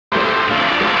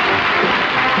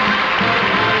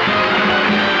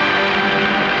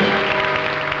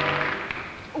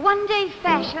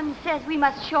fashion says we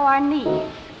must show our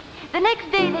knees. The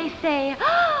next day they say,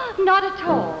 oh, not at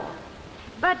all.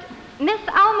 But Miss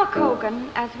Alma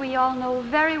Cogan, as we all know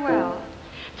very well,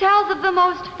 tells of the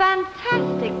most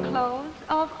fantastic clothes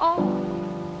of all.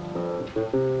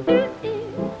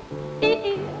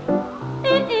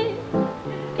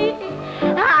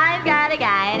 I've got a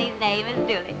guy and his name is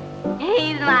Dooley.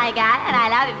 He's my guy and I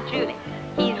love him truly.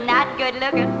 He's not good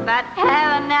looking, but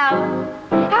heaven knows.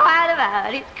 What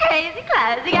about his crazy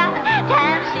clothes? He got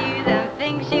tan shoes and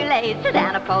pink shoelaces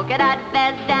and a polka dot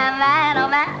vest and man, oh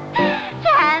man.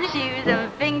 Tan shoes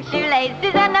and pink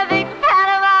shoelaces and a big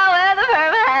Panama with a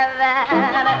purple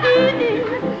headband.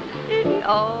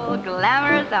 Oh,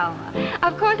 glamorous Alma.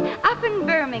 Of course, up in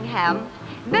Birmingham,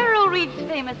 Beryl Reid's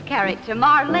famous character,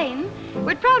 Marlene,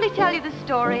 would probably tell you the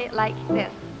story like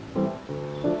this.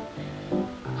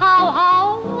 How,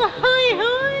 how, hi, hi.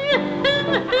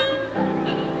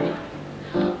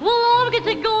 Well, I've got a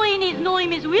guy and his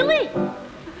name is Willie.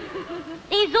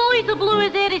 His eyes are blue,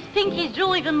 his hair is pink, he's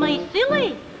driving me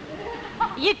silly.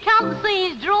 You can't see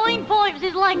his drawing pipes,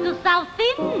 his legs are so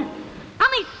thin.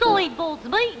 And his sideboards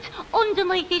meet.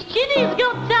 Underneath his chin he's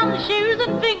got tan shoes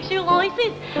and pink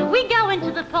shoelaces. We go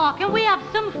into the park and we have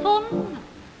some fun.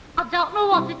 I don't know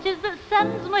what it is that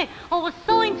sends me. I was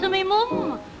signed to me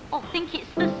mum. I think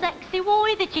it's the sexy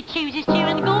boy that she chooses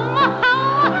chewing gum.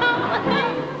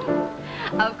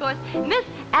 Of course, Miss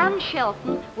Anne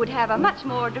Shelton would have a much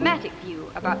more dramatic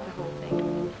view about the whole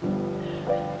thing.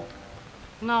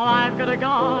 Now I've got a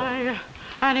guy,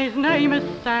 and his name is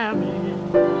Sammy.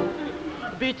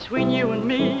 Between you and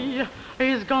me,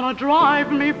 he's gonna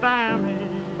drive me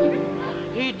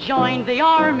bammy. He joined the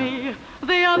army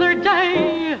the other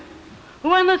day.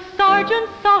 When the sergeant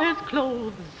saw his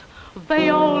clothes, they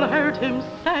all heard him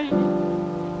say,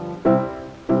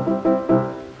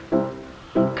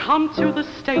 come to the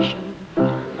station,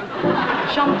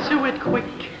 jump to it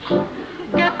quick,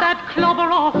 get that clobber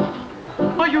off,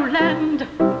 or you land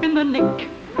in the nick.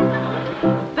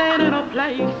 Then in a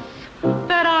place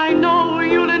that I know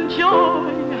you'll enjoy,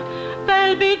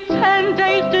 there'll be 10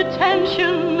 days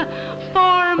detention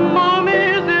for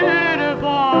mommy's little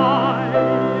boy.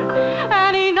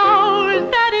 And he knows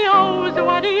that he owes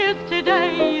what he is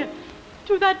today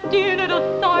to that dear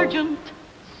little sergeant,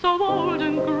 so old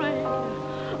and gray.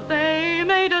 They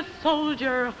made a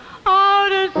soldier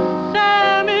out of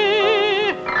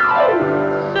Sammy.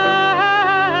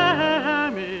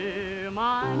 Sammy,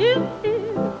 mine.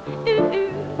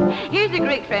 Here's a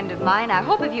great friend of mine, I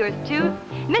hope of yours too,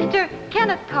 Mr.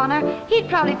 Kenneth Connor. He'd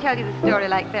probably tell you the story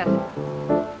like this.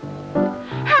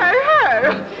 Hey,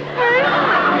 hey, hey.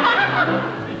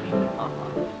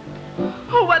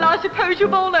 Oh, well, I suppose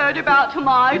you've all heard about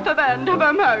my friend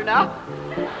Ramona.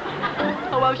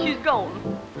 Oh, well, she's gone.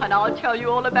 And I'll tell you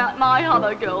all about my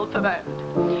other girl friend.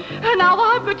 And now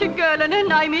I've got a girl and her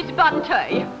name is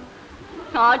Bunty.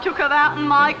 I took her out in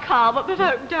my car but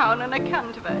broke down in a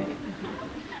country.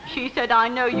 She said, I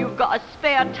know you've got a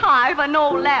spare tire and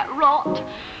all that rot.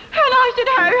 And I said,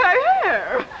 ho, ho,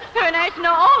 ho. And that's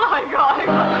not all I got.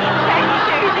 Tan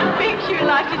shoes and pink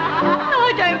shoelaces.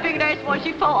 I don't think that's what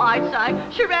she thought I'd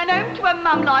say. She ran home to her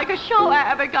mum like a shot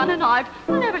out of a gun, and I've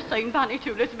never seen Bunny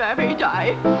to this very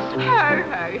day. Ho,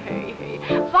 ho, ho,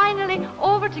 ho. Finally,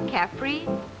 over to Capri.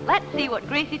 Let's see what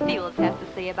Gracie Fields has to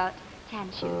say about tan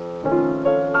shoes.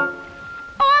 Oh,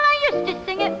 I used to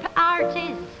sing at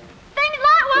parties. Things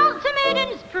like Walter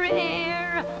Maiden's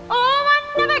Prayer. Oh, I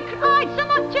never cried so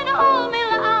much in all my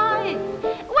life.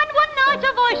 When one night a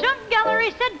voice from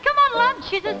gallery said, come on lad,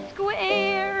 she's a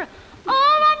square. Oh,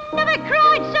 I never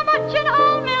cried so much in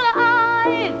all my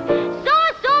life. So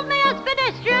I sold me as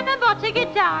pedestrian and bought a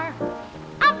guitar.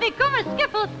 I've become a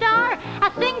skiffle star.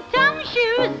 I sing tan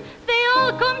shoes, they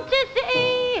all come to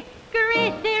see.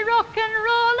 Greasy rock and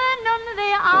rollin' on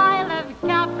the Isle of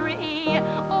Capri.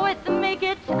 Oh, with me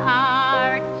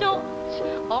guitar tucked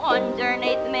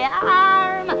underneath my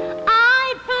arm,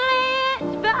 I play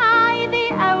it by the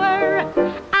hour,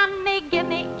 and my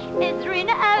gimmick is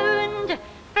renowned,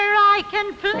 for I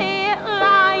can play it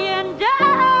lying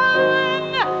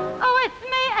down. Oh, with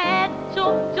my head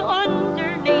tucked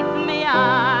underneath my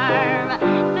arm.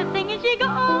 The thing is, you go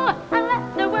and let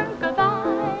the world go by.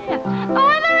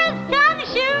 Oh, there is tan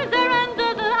shoes there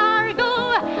under the Largo.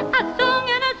 A song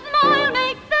and a smile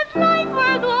makes this life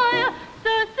worthwhile.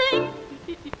 So sing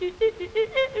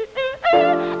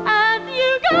as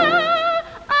you go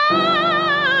along.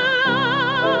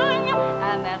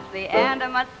 And that's the end of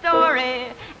my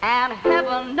story, and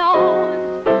heaven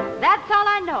knows that's all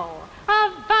I know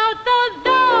About those